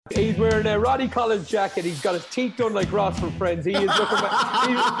He's wearing a Roddy Collins jacket. He's got his teeth done like Ross from Friends. He is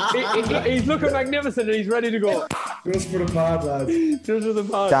looking he's looking magnificent, and he's ready to go. Just for the pod, lads. Just for the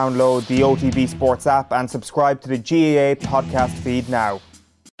pod. Download the OTB Sports app and subscribe to the GAA podcast feed now.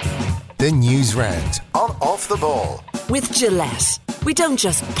 The Newsround on Off the Ball. With Gillette, we don't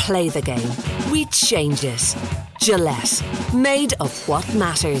just play the game, we change it. Gillette, made of what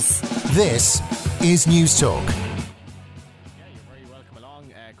matters. This is News Talk.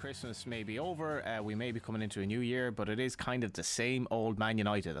 Christmas may be over, we may be coming into a new year, but it is kind of the same old Man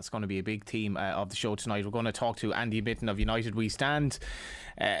United. That's going to be a big theme of the show tonight. We're going to talk to Andy Mitten of United We Stand.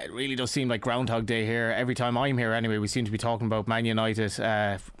 It really does seem like Groundhog Day here. Every time I'm here anyway, we seem to be talking about Man United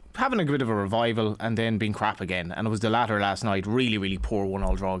having a bit of a revival and then being crap again, and it was the latter last night. Really poor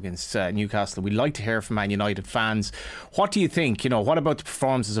 1-1 draw against Newcastle. We'd like to hear from Man United fans. What do you think? What about the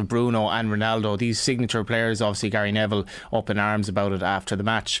performances of Bruno and Ronaldo, these signature players? Obviously Gary Neville up in arms about it after the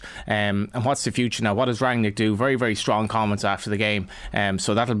match, and what's the future now? What does Rangnick do? Very strong comments after the game,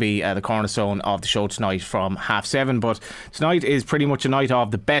 so that'll be the cornerstone of the show tonight from 7:30. But tonight is pretty much a night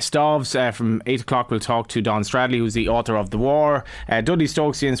of the best ofs. From 8 o'clock we'll talk to Don Stradley, who's the author of The War, Dudley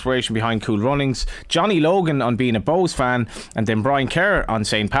Stokes, the inspiration behind Cool Runnings, Johnny Logan on being a Bows fan, and then Brian Kerr on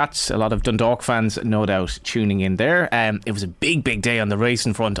St. Pat's. A lot of Dundalk fans no doubt tuning in there. It was a big day on the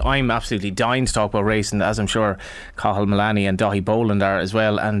racing front. I'm absolutely dying to talk about racing, as I'm sure Cathal, Mullaney and Daithi Boland are as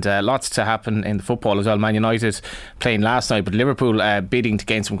well, and lots to happen in the football as well. Man United playing last night, but Liverpool bidding to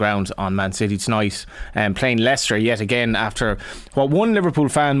gain some ground on Man City tonight, playing Leicester yet again after what one Liverpool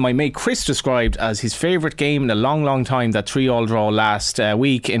fan, my mate Chris, described as his favourite game in a long time, that 3-3 draw last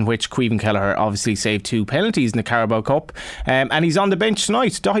week, in which Caoimhin Kelleher obviously saved 2 penalties in the Carabao Cup, and he's on the bench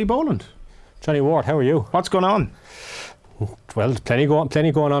tonight. Daithi Boland. Johnny Ward, how are you? What's going on? Well, plenty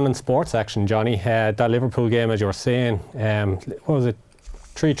going on in sports action, Johnny. That Liverpool game, as you were saying, what was it,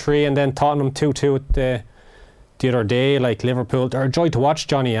 3-3, and then Tottenham 2-2 the other day. Like, Liverpool, they're a joy to watch,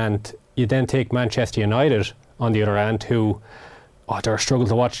 Johnny, and you then take Manchester United on the other hand, who they're a struggle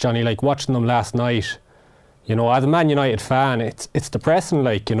to watch, Johnny. Like, watching them last night, as a Man United fan, it's depressing.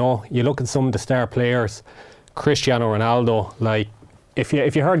 Like, you look at some of the star players, Cristiano Ronaldo. Like, if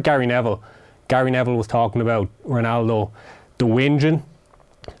you heard Gary Neville was talking about Ronaldo, the whinging,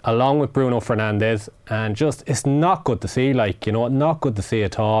 along with Bruno Fernandes, and just, it's not good to see. Like, not good to see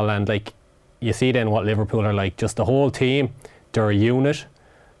at all. And like, you see then what Liverpool are like. Just the whole team, they're a unit.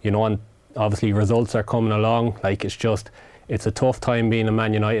 And obviously results are coming along. Like, it's a tough time being a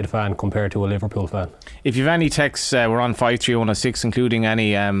Man United fan compared to a Liverpool fan. If you've any texts, we're on 53106, including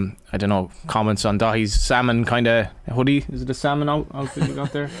any comments on Dahi's salmon kind of hoodie. Is it a salmon outfit you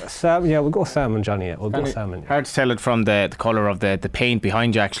got there? Yeah, we'll go salmon, Johnny. Yeah, we'll go salmon. Hard to tell it from the colour of the paint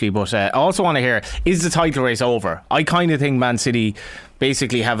behind you, actually. But I also want to hear, is the title race over? I kind of think Man City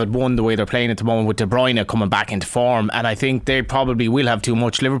basically have it won the way they're playing at the moment, with De Bruyne coming back into form, and I think they probably will have too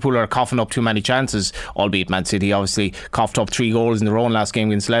much. Liverpool are coughing up too many chances, albeit Man City obviously coughed up 3 goals in their own last game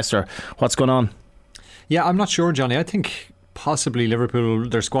against Leicester. What's going on? Yeah, I'm not sure, Johnny. I think possibly Liverpool,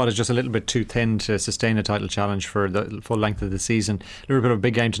 their squad is just a little bit too thin to sustain a title challenge for the full length of the season. Liverpool have a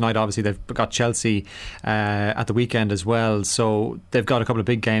big game tonight. Obviously they've got Chelsea at the weekend as well, so they've got a couple of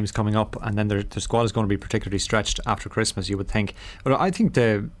big games coming up, and then their squad is going to be particularly stretched after Christmas, you would think. But I think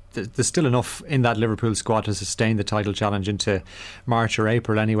there's still enough in that Liverpool squad to sustain the title challenge into March or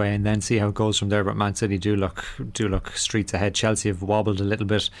April anyway, and then see how it goes from there. But Man City do look streets ahead. Chelsea have wobbled a little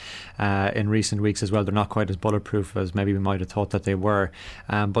bit in recent weeks as well. They're not quite as bulletproof as maybe we might have thought that they were,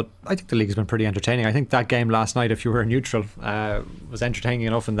 but I think the league has been pretty entertaining. I think that game last night, if you were neutral, was entertaining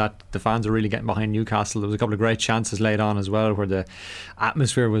enough in that the fans are really getting behind Newcastle. There was a couple of great chances laid on as well, where the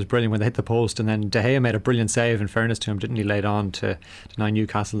atmosphere was brilliant when they hit the post, and then De Gea made a brilliant save, in fairness to him, didn't he, laid on to deny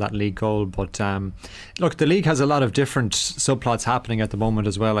Newcastle that league goal. But look, the league has a lot of different subplots happening at the moment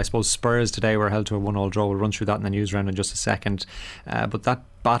as well. I suppose Spurs today were held to a 1-1 draw. We'll run through that in the news round in just a second, but that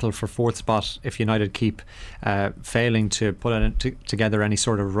battle for 4th spot, if United keep failing to put together any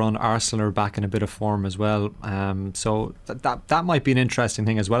sort of run, Arsenal are back in a bit of form as well, so that might be an interesting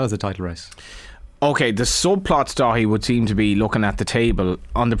thing as well as the title race. Okay, the subplots, Dahi, would seem to be looking at the table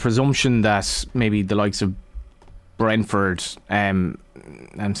on the presumption that maybe the likes of Brentford,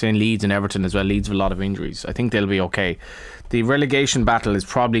 I'm saying Leeds and Everton as well. Leeds have a lot of injuries. I think they'll be okay. The relegation battle is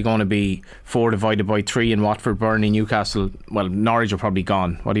probably going to be 4 divided by 3 in Watford, Burnley, Newcastle. Well, Norwich are probably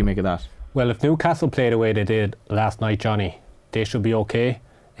gone. What do you make of that? Well, if Newcastle play the way they did last night, Johnny, they should be okay.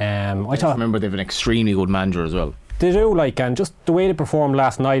 Remember they have an extremely good manager as well. They do, and just the way they performed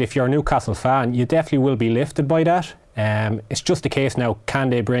last night, if you're a Newcastle fan, you definitely will be lifted by that. It's just a case now, can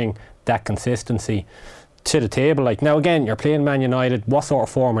they bring that consistency? to the table. Like, now again, you're playing Man United. What sort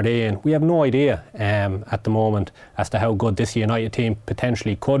of form are they in? We have no idea at the moment as to how good this United team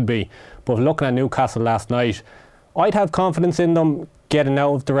potentially could be. But looking at Newcastle last night, I'd have confidence in them getting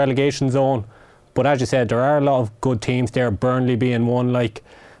out of the relegation zone. But as you said, there are a lot of good teams there, Burnley being one. Like,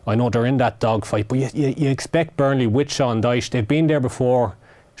 I know they're in that dogfight, but you expect Burnley with Sean Dyche. They've been there before.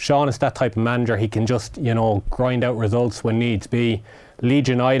 Sean is that type of manager. He can just, grind out results when needs be. Leeds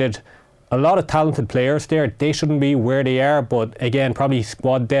United, a lot of talented players there. They shouldn't be where they are, but again, probably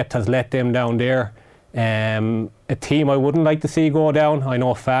squad depth has let them down there. A team I wouldn't like to see go down. I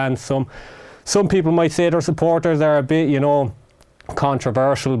know fans, some people might say their supporters are a bit,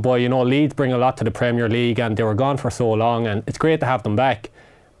 controversial, but Leeds bring a lot to the Premier League, and they were gone for so long, and it's great to have them back.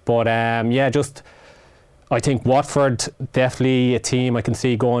 But I think Watford, definitely a team I can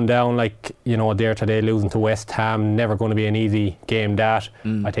see going down, there today, losing to West Ham, never going to be an easy game that.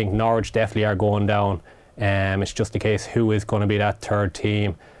 I think Norwich definitely are going down. It's just a case who is going to be that third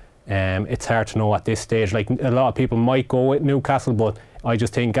team. It's hard to know at this stage. Like, a lot of people might go with Newcastle, but I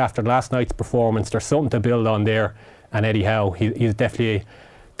just think after last night's performance, there's something to build on there. And Eddie Howe, he's definitely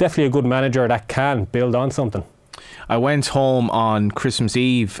a good manager that can build on something. I went home on Christmas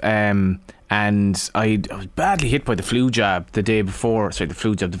Eve and I was badly hit by the flu jab the day before. Sorry,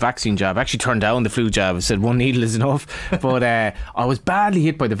 the vaccine jab. I actually turned down the flu jab. I said one needle is enough. But I was badly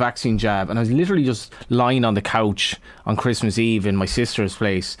hit by the vaccine jab, and I was literally just lying on the couch on Christmas Eve in my sister's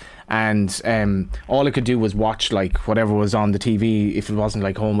place. And all I could do was watch whatever was on the TV, if it wasn't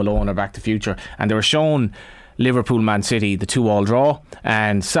like Home Alone or Back to the Future. And they were showing Liverpool Man City, the 2-2 draw,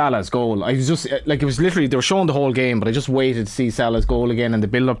 and Salah's goal. I was just it was literally, they were showing the whole game, but I just waited to see Salah's goal again and the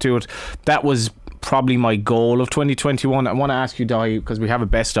build up to it. That was probably my goal of 2021. I want to ask you, Daithi, because we have a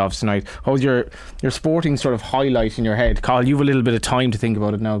best of tonight, how's your sporting sort of highlight in your head? Carl, you have a little bit of time to think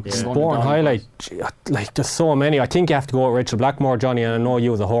about it now. Yeah. Sporting highlight, there's so many. I think you have to go with Rachel Blackmore, Johnny, and I know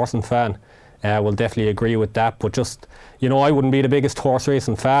you as a horsing fan will definitely agree with that. But just, I wouldn't be the biggest horse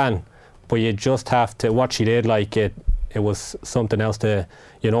racing fan, but you just have to, what she did, it was something else to,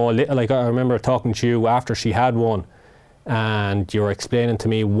 I remember talking to you after she had won, and you were explaining to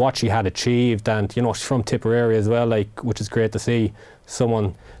me what she had achieved, and she's from Tipperary as well, which is great to see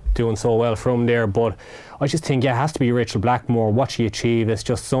someone doing so well from there. But I just think, it has to be Rachel Blackmore. What she achieved is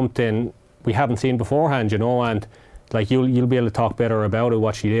just something we haven't seen beforehand, and you'll be able to talk better about it,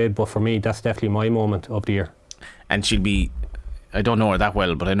 what she did. But for me, that's definitely my moment of the year. And she'll be, I don't know her that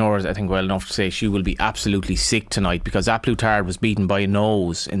well, but I know her, I think, well enough to say she will be absolutely sick tonight, because Aplutard was beaten by a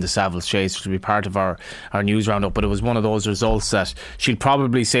nose in the Savills Chase, which will be part of our news roundup. But it was one of those results that she'll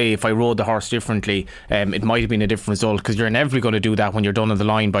probably say, if I rode the horse differently, it might have been a different result, because you're inevitably going to do that when you're done on the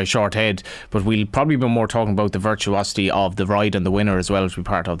line by short head. But we'll probably be more talking about the virtuosity of the ride and the winner as well, which will be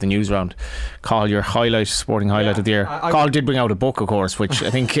part of the news round. Carl, your sporting highlight of the year. Carl did bring out a book, of course, which I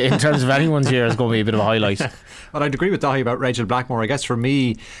think in terms of anyone's year is going to be a bit of a highlight. Well, I'd agree with Daithi about Rachel Blackmore. I guess for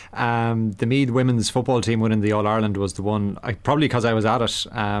me, the Meath women's football team winning the All-Ireland was the one, probably because I was at it,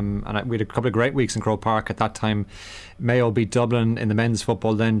 and we had a couple of great weeks in Croke Park at that time. Mayo beat Dublin in the men's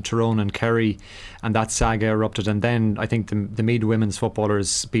football, then Tyrone and Kerry, and that saga erupted. And then I think the Meath women's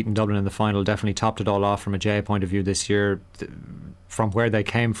footballers beating Dublin in the final definitely topped it all off from a GAA point of view this year. From where they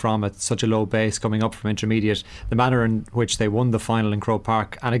came from at such a low base, coming up from intermediate, the manner in which they won the final in Croke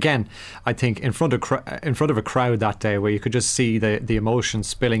Park, and again, I think in front of a crowd that day, where you could just see the emotion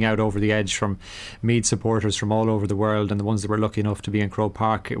spilling out over the edge from Meath supporters from all over the world, and the ones that were lucky enough to be in Croke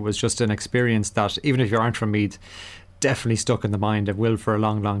Park. It was just an experience that, even if you aren't from Meath, definitely stuck in the mind and will for a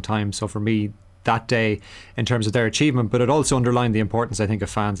long, long time. So for me, that day, in terms of their achievement, but it also underlined the importance, I think,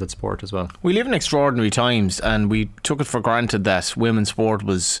 of fans at sport as well. We live in extraordinary times, and we took it for granted that women's sport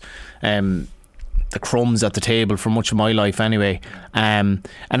was the crumbs at the table for much of my life anyway. And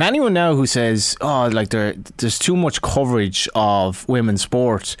anyone now who says, there's too much coverage of women's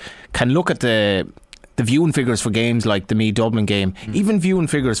sport, can look at the viewing figures for games like the Meath Dublin game, even viewing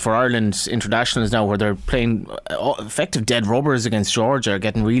figures for Ireland's internationals now, where they're playing effective dead rubbers against Georgia, are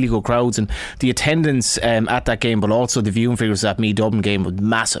getting really good crowds, and the attendance at that game, but also the viewing figures at that Meath Dublin game was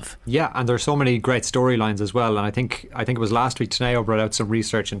massive. Yeah, and there's so many great storylines as well. And I think it was last week Teneo brought out some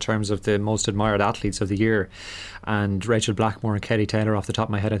research in terms of the most admired athletes of the year, and Rachel Blackmore and Katie Taylor, off the top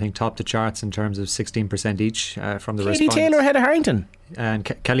of my head, I think topped the charts in terms of 16% each from the respondents. Katie Taylor ahead of Harrington, and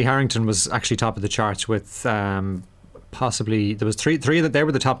Kelly Harrington was actually top of the charts with possibly, there was three that they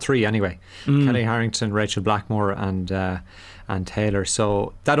were the top three anyway. Kelly Harrington, Rachel Blackmore and Taylor.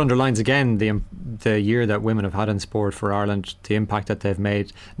 So that underlines again the year that women have had in sport for Ireland, the impact that they've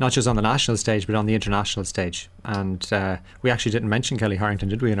made, not just on the national stage but on the international stage. And we actually didn't mention Kelly Harrington,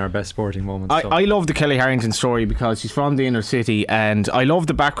 did we, in our best sporting moments? I love the Kelly Harrington story because she's from the inner city, and I love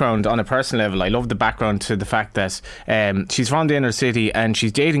the background on a personal level. I love the background to the fact that she's from the inner city and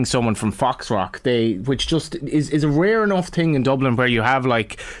she's dating someone from Foxrock, which just is a rare enough thing in Dublin, where you have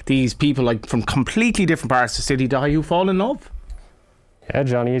like these people like from completely different parts of the city who fall in love. Yeah,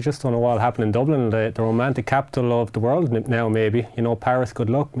 Johnny, you just don't know what'll happen in Dublin, the romantic capital of the world now. Maybe, Paris, good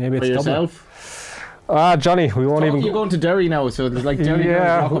luck. Maybe it's for Dublin. Yourself? Johnny, we won't even. You're going to Derry now, so there's like Derry.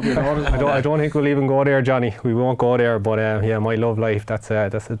 Yeah, I don't think we'll even go there, Johnny. We won't go there. But my love life. That's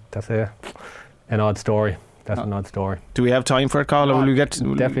an odd story. That's an odd story. Do we have time for it, Carl? Or will we get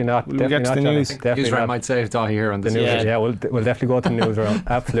to, definitely not. Will we get to the news? Newsround might save Daithi here on the news. Yeah, we'll definitely go to the newsround.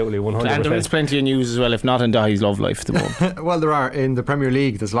 Absolutely, 100%. And there is plenty of news as well, if not in Daithi's love life at the moment. Well, there are in the Premier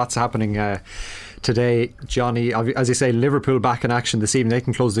League. There's lots happening today, Johnny. As you say, Liverpool back in action this evening. They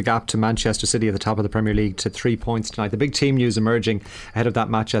can close the gap to Manchester City at the top of the Premier League to 3 points tonight. The big team news emerging ahead of that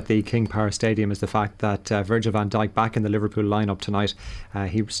match at the King Power Stadium is the fact that Virgil van Dijk back in the Liverpool lineup tonight.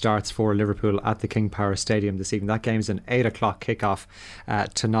 He starts for Liverpool at the King Power Stadium this evening. That game's an 8 o'clock kickoff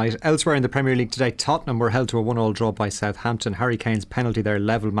tonight. Elsewhere in the Premier League today, Tottenham were held to a 1-1 draw by Southampton. Harry Kane's penalty there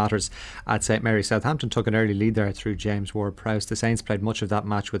level matters at St Mary's. Southampton took an early lead there through James Ward-Prowse. The Saints played much of that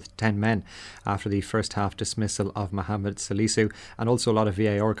match with 10 men after the first half dismissal of Mohamed Salisu, and also a lot of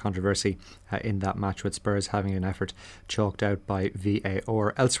VAR controversy in that match, with Spurs having an effort chalked out by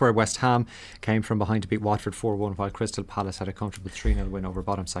VAR. Elsewhere, West Ham came from behind to beat Watford 4-1, while Crystal Palace had a comfortable 3-0 win over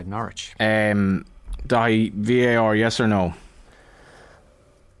bottom side Norwich. VAR, yes or no?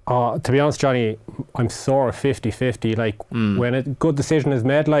 To be honest, Johnny, I'm sort of 50-50. When a good decision is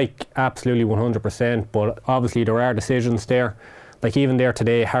made, absolutely 100%, but obviously there are decisions there. Even there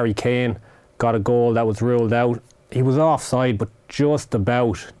today, Harry Kane got a goal that was ruled out. He was offside, but just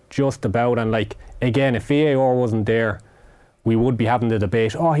about. And again, if VAR wasn't there, we would be having the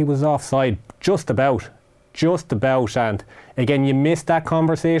debate. Oh, he was offside. Just about. And again, you missed that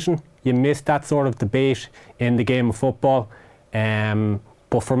conversation. You missed that sort of debate in the game of football.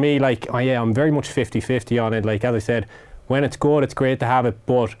 But for me, I'm very much 50-50 on it. As I said, when it's good, it's great to have it.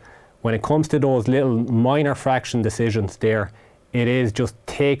 But when it comes to those little minor fraction decisions there, it is just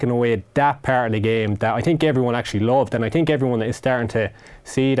taking away that part of the game that I think everyone actually loved, and I think everyone is starting to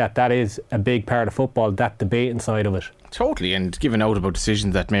see that is a big part of football, that debating side of it. Totally, and giving out about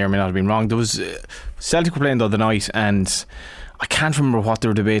decisions that may or may not have been wrong. There was Celtic were playing the other night, and I can't remember what they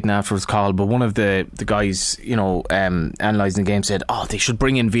were debating afterwards, Carl, but one of the guys, analysing the game said, they should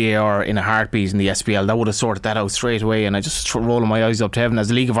bring in VAR in a heartbeat in the SPL. That would have sorted that out straight away. And I just rolling my eyes up to heaven. As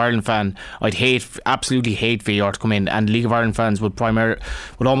a League of Ireland fan, I'd absolutely hate VAR to come in, and League of Ireland fans would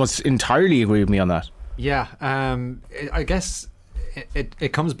almost entirely agree with me on that. Yeah, I guess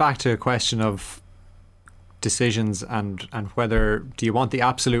it comes back to a question of decisions and whether do you want the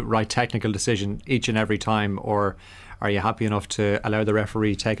absolute right technical decision each and every time, or are you happy enough to allow the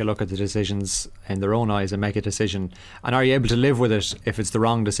referee take a look at the decisions in their own eyes and make a decision? And are you able to live with it if it's the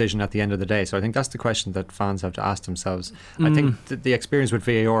wrong decision at the end of the day? So I think that's the question that fans have to ask themselves. I think the experience with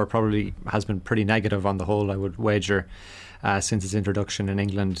VAR probably has been pretty negative on the whole, I would wager, since its introduction in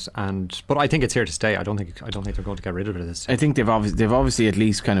England, but I think it's here to stay. I don't think they're going to get rid of it this time. I think they've obviously at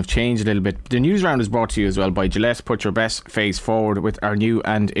least kind of changed a little bit. The news round is brought to you as well by Gillette. Put your best face forward with our new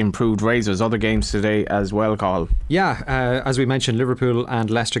and improved razors. Other games today as well, Cathal. Yeah, as we mentioned, Liverpool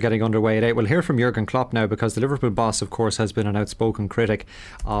and Leicester getting underway at 8. We'll hear from Jurgen Klopp now, because the Liverpool boss, of course, has been an outspoken critic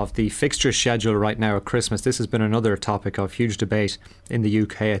of the fixture schedule right now at Christmas. This has been another topic of huge debate in the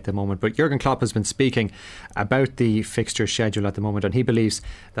UK at the moment, but Jurgen Klopp has been speaking about the fixture schedule at the moment, and he believes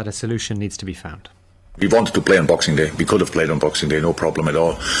that a solution needs to be found. We wanted to play on Boxing Day. We could have played on Boxing Day, no problem at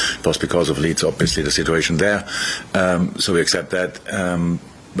all. It was because of Leeds, obviously, the situation there. So we accept that.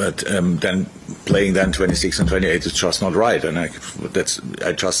 But then playing then 26 and 28 is just not right, and I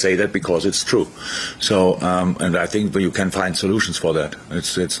just say that because it's true. So and I think you can find solutions for that.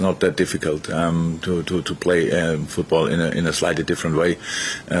 It's not that difficult to play football in a slightly different way.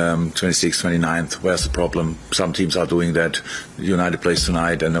 26th, 29th, where's the problem? Some teams are doing that. United plays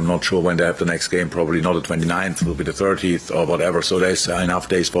tonight, and I'm not sure when they have the next game. Probably not the 29th, it will be the 30th or whatever. So there's enough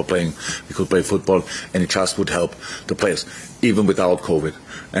days for playing. We could play football, and it just would help the players, even without COVID.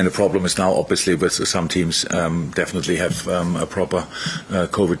 And the problem is now, obviously, with some teams definitely have a proper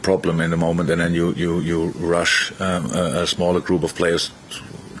COVID problem in the moment, and then you rush a smaller group of players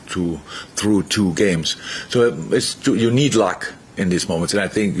through 2 games. So you need luck in these moments, and I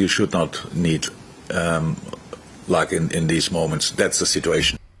think you should not need luck in these moments. That's the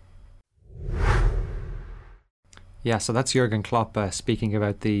situation. Yeah, so that's Jurgen Klopp speaking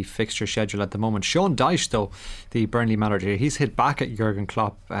about the fixture schedule at the moment. Sean Dyche, though, the Burnley manager, he's hit back at Jurgen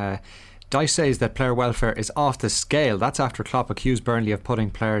Klopp. Dyche says that player welfare is off the scale. That's after Klopp accused Burnley of putting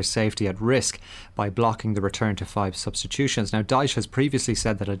players' safety at risk by blocking the return to 5 substitutions. Now, Dyche has previously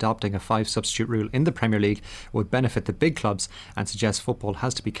said that adopting a 5 substitute rule in the Premier League would benefit the big clubs and suggests football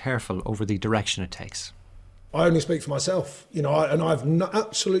has to be careful over the direction it takes. I only speak for myself, and I've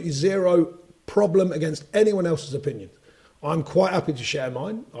absolutely zero problem against anyone else's opinion. I'm quite happy to share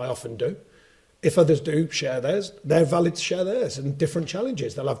mine. I often do. If others do share theirs, they're valid to share theirs, and different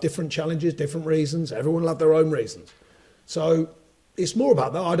challenges. They'll have different challenges, different reasons. Everyone will have their own reasons. So it's more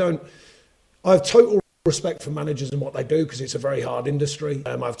about that. I have total respect for managers and what they do because it's a very hard industry.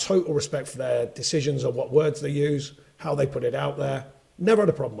 I have total respect for their decisions on what words they use, how they put it out there. Never had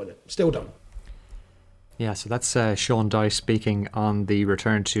a problem with it. Still don't. Yeah, so that's Sean Dyche speaking on the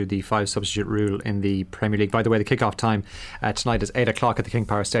return to the 5 substitute rule in the Premier League. By the way, the kick-off time tonight is 8 o'clock at the King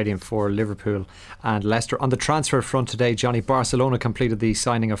Power Stadium for Liverpool and Leicester. On the transfer front today, Johnny, Barcelona completed the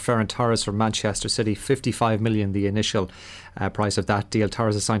signing of Ferran Torres from Manchester City. 55 million, the initial price of that deal.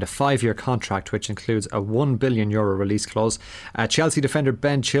 Torres has signed a 5-year contract which includes a €1 billion release clause. Chelsea defender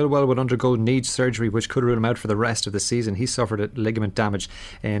Ben Chilwell would undergo knee surgery which could rule him out for the rest of the season. He suffered a ligament damage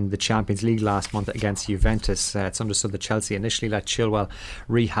in the Champions League last month against Juventus. It's understood that Chelsea initially let Chilwell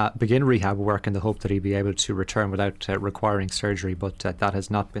begin rehab work in the hope that he'd be able to return without requiring surgery, but that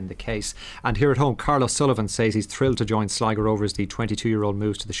has not been the case. And here at home, Carlos Sullivan says he's thrilled to join Sligo Rovers. The 22-year-old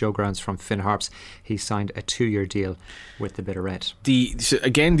moves to the showgrounds from Finn Harps. He signed a 2-year deal with the Bit of Red.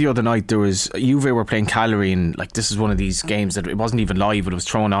 Again, the other night there was Juve were playing Cagliari, and this is one of these games that it wasn't even live, but it was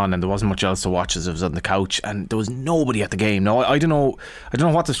thrown on, and there wasn't much else to watch as I was on the couch, and there was nobody at the game. Now I don't know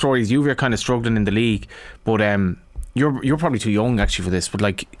what the story is. Juve are kind of struggling in the league, but you're probably too young actually for this,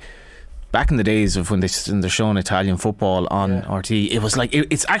 but back in the days of when they're showing Italian football on RT, it was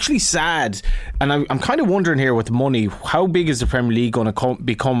it's actually sad. And I'm kind of wondering here with money, how big is the Premier League going to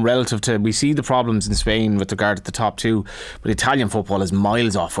become relative to, we see the problems in Spain with regard to the top two, but Italian football is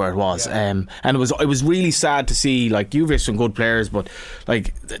miles off where it was. And it was really sad to see, Juve have some good players, but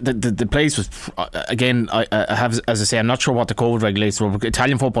the place was, again, I have, as I say, I'm not sure what the COVID regulations were, but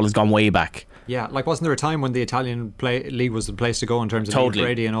Italian football has gone way back. Yeah, wasn't there a time when the Italian league was the place to go in terms of totally.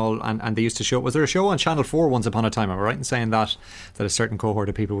 Brady and all, and they used to show, was there a show on Channel 4 once upon a time? Am I right in saying that a certain cohort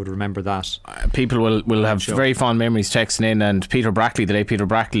of people would remember that? People will have very fond memories texting in, and Peter Brackley, the late Peter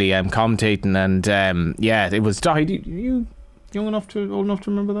Brackley, commentating, and it was Daithi. You old enough to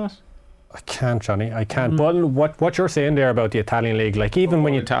remember that? I can't, Johnny. I can't. But what you're saying there about the Italian league, even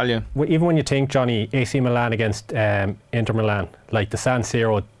when you think, Johnny, AC Milan against Inter Milan, the San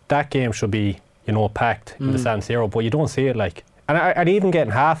Siro, that game should be packed in the San Siro, but you don't see it and I'd even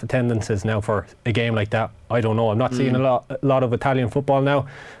getting half attendances now for a game like that. I don't know. I'm not seeing a lot of Italian football now,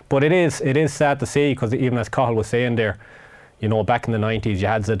 but it is sad to see, because even as Cathal was saying there, back in the 90s you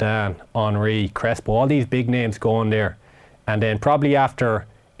had Zidane, Henry, Crespo, all these big names going there, and then probably after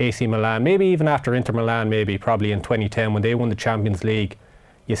AC Milan, maybe even after Inter Milan, maybe probably in 2010 when they won the Champions League,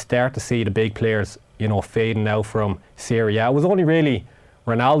 you start to see the big players fading out from Serie A. It was only really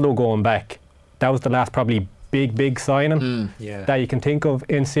Ronaldo going back. That was the last probably big signing that you can think of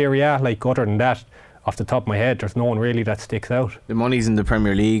in Serie A. Other than that, off the top of my head, there's no one really that sticks out. The money's in the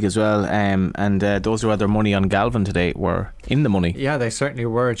Premier League as well, and those who had their money on Galvin today were in the money. Yeah, they certainly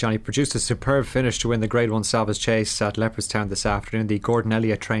were. Johnny produced a superb finish to win the Grade 1 Savage Chase at Leopardstown this afternoon. The Gordon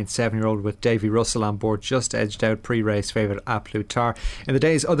Elliott trained 7-year-old with Davy Russell on board just edged out pre-race favourite Absolute Tar. In the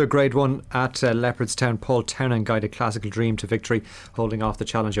day's other Grade 1 at Leopardstown, Paul Townend guided Classical Dream to victory, holding off the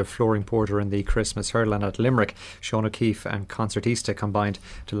challenge of Flooring Porter in the Christmas Hurdle. And at Limerick, Sean O'Keefe and Concertista combined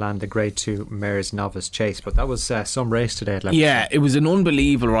to land the Grade 2 Mare's Novice Chase. But that was some race today at Leopardstown. Yeah, it was an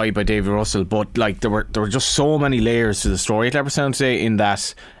unbelievable ride by Davy Russell, but there were just so many layers to the story at Leopardstown today, in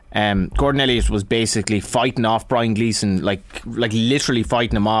that Gordon Elliott was basically fighting off Brian Gleeson, like literally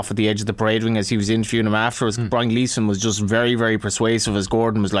fighting him off at the edge of the parade ring as he was interviewing him afterwards. Brian Gleeson was just very, very persuasive, as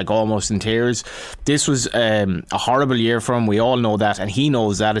Gordon was almost in tears. This was a horrible year for him. We all know that, and he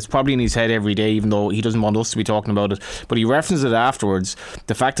knows that. It's probably in his head every day, even though he doesn't want us to be talking about it. But he referenced it afterwards.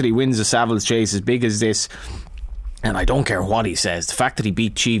 The fact that he wins the Savills Chase as big as this, and I don't care what he says, the fact that he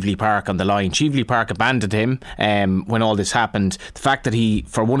beat Cheveley Park on the line, Cheveley Park abandoned him when all this happened, the fact that he,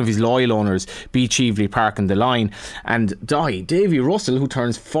 for one of his loyal owners, beat Cheveley Park on the line. And Davy Russell, who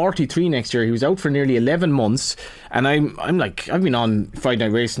turns 43 next year, he was out for nearly 11 months, and I'm I've been on Friday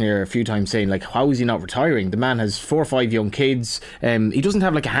Night Racing here a few times saying, how is he not retiring? The man has 4 or 5 young kids. He doesn't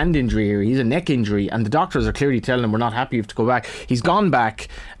have a hand injury here, he's a neck injury, and the doctors are clearly telling him we're not happy to go back. He's gone back,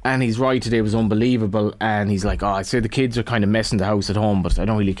 And his ride today was unbelievable. And he's like, I say the kids are kind of messing the house at home, but I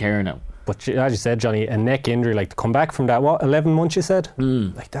don't really care now. But as you said, Johnny, a neck injury, like to come back from that, 11 months you said?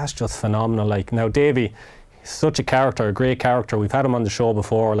 Like that's just phenomenal. Like now Davy, he's such a character, a great character. We've had him on the show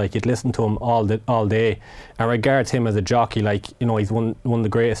before. Like you'd listen to him all day, and regards him as a jockey. Like he's one of the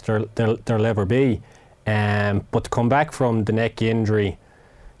greatest there'll ever be. But to come back from the neck injury,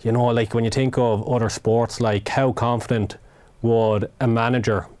 like when you think of other sports, like how confident would a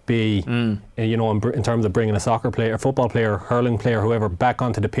manager be, in terms of bringing a soccer player, football player, hurling player, whoever, back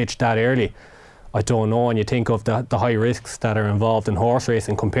onto the pitch that early? I don't know. And you think of the high risks that are involved in horse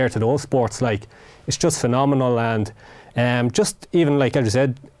racing compared to those sports, like it's just phenomenal. And just even like as you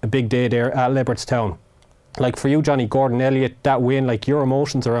said, a big day there at Leopardstown. Like for you, Johnny, Gordon Elliott, that win, like your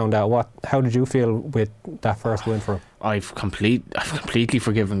emotions around that, how did you feel with that first win for him? I've completely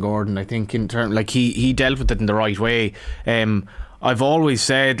forgiven Gordon. I think in terms, like he dealt with it in the right way. I've always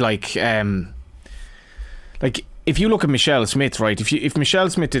said like if you look at Michelle Smith, right? If Michelle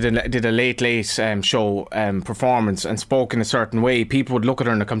Smith did a late show performance and spoke in a certain way, people would look at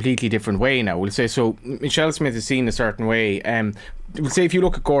her in a completely different way now. We'll say so. Michelle Smith is seen a certain way. We'll say if you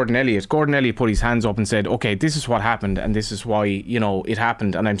look at Gordon Elliott put his hands up and said, okay, this is what happened and this is why it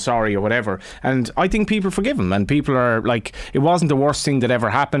happened and I'm sorry or whatever. And I think people forgive him and people are like, it wasn't the worst thing that ever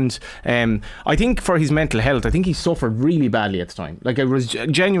happened. I think for his mental health, I think he suffered really badly at the time. Like I was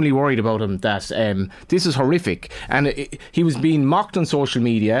genuinely worried about him that this is horrific. And he was being mocked on social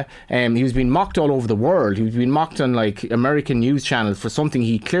media. He was being mocked all over the world. He was being mocked on like American news channels for something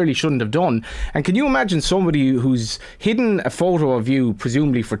he clearly shouldn't have done. And can you imagine somebody who's hidden a photo of you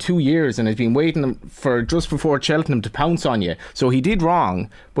presumably for 2 years and has been waiting for just before Cheltenham to pounce on you? So he did wrong,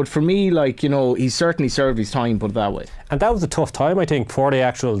 but for me, like, he certainly served his time, put it that way. And that was a tough time, I think, for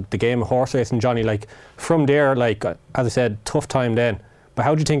the game of horse racing, Johnny. Like from there, like as I said, tough time then. But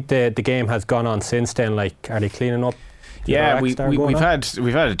how do you think the game has gone on since then? Like, are they cleaning up? Yeah, we've had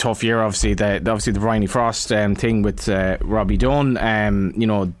a tough year. Obviously, the Bryony Frost thing with Robbie Dunn.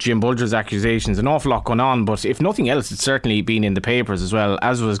 Jim Bulger's accusations, an awful lot going on. But if nothing else, it's certainly been in the papers as well,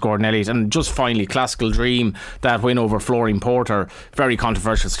 as was Gordon Elliott. And just finally, Classical Dream, that win over Florine Porter, very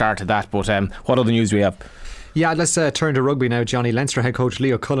controversial start to that. But what other news do we have? Yeah, let's turn to rugby now, Johnny. Leinster head coach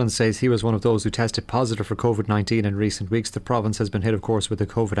Leo Cullen says he was one of those who tested positive for COVID-19 in recent weeks. The province has been hit, of course, with the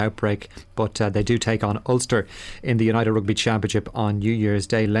COVID outbreak, but they do take on Ulster in the United Rugby Championship on New Year's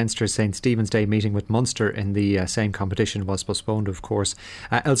Day. Leinster's St Stephen's Day meeting with Munster in the same competition was postponed, of course.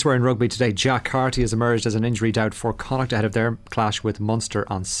 Elsewhere in rugby today, Jack Carty has emerged as an injury doubt for Connacht ahead of their clash with Munster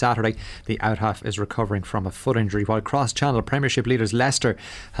on Saturday. The out-half is recovering from a foot injury, while cross-channel Premiership leaders Leicester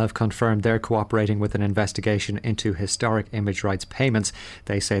have confirmed they're cooperating with an investigation into historic image rights payments.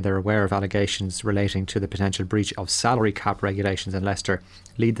 They say they're aware of allegations relating to the potential breach of salary cap regulations, and Leicester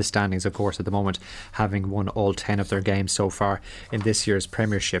lead the standings, of course, at the moment, having won all 10 of their games so far in this year's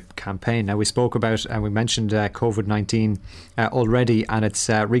Premiership campaign. Now, we spoke about and we mentioned COVID-19 already, and it's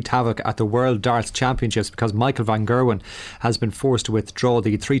wreaked havoc at the World Darts Championships because Michael van Gerwen has been forced to withdraw.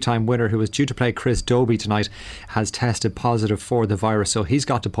 The three-time winner, who was due to play Chris Dobey tonight, has tested positive for the virus, so he's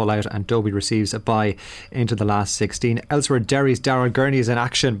got to pull out, and Dobey receives a bye into the last 16. Elsewhere, Derry's Darrell Gurney is in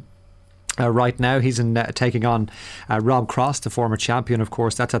action right now. He's taking on Rob Cross, the former champion, of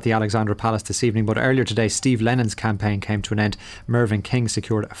course. That's at the Alexandra Palace this evening. But earlier today, Steve Lennon's campaign came to an end. Mervyn King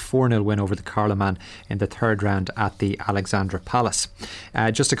secured a 4-0 win over the Carloman in the third round at the Alexandra Palace.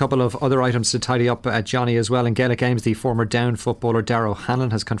 Just a couple of other items to tidy up, Johnny, as well. In Gaelic Games, the former Down footballer Darrow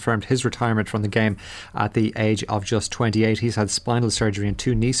Hanlon has confirmed his retirement from the game at the age of just 28. He's had spinal surgery and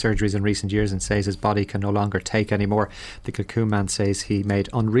 2 knee surgeries in recent years and says his body can no longer take anymore. The Kilcoon man says he made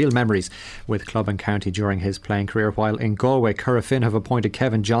unreal memories with club and county during his playing career. While in Galway, Currafin have appointed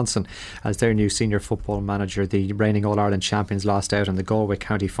Kevin Johnson as their new senior football manager. The reigning All-Ireland champions lost out in the Galway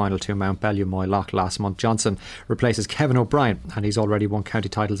county final to Mount Bellew Moyloch last month. Johnson replaces Kevin O'Brien, and he's already won county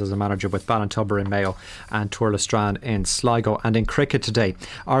titles as a manager with Ballintubber in Mayo and Tourlestrane in Sligo. And in cricket today,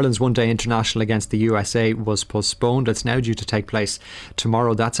 Ireland's one-day international against the USA was postponed. It's now due to take place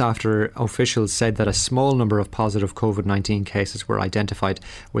tomorrow. That's after officials said that a small number of positive COVID-19 cases were identified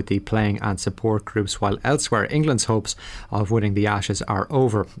with the playing and support groups, while elsewhere England's hopes of winning the Ashes are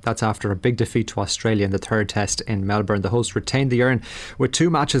over. That's after a big defeat to Australia in the third test in Melbourne. The hosts retained the urn with 2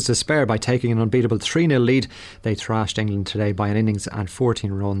 matches to spare by taking an unbeatable 3-0 lead. They thrashed England today by an innings and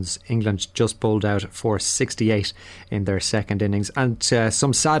 14 runs. England just bowled out for 68 in their second innings. And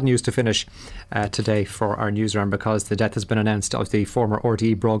some sad news to finish today for our newsround, because the death has been announced of the former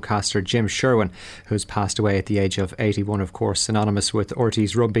RTE broadcaster Jim Sherwin, who's passed away at the age of 81, of course, synonymous with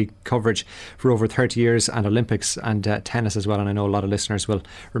RTE's rugby coverage coverage for over 30 years, and Olympics and tennis as well. And I know a lot of listeners will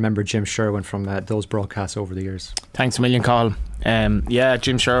remember Jim Gerwen from those broadcasts over the years. Thanks a million, Cathal. Jim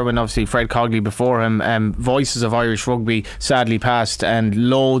Gerwen, obviously Fred Cogley before him, voices of Irish rugby sadly passed, and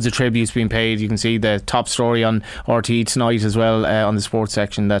loads of tributes being paid. You can see the top story on RTE tonight as well, on the sports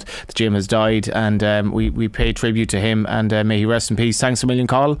section, that Jim has died, and we pay tribute to him, and may he rest in peace. Thanks a million,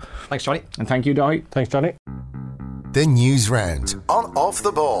 Cathal. Thanks, Johnny. And thank you, Daithi. Thanks, Johnny. The News Round on Off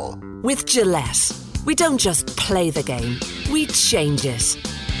the Ball. With Gillette, we don't just play the game, we change it.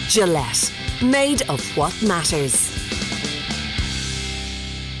 Gillette, made of what matters.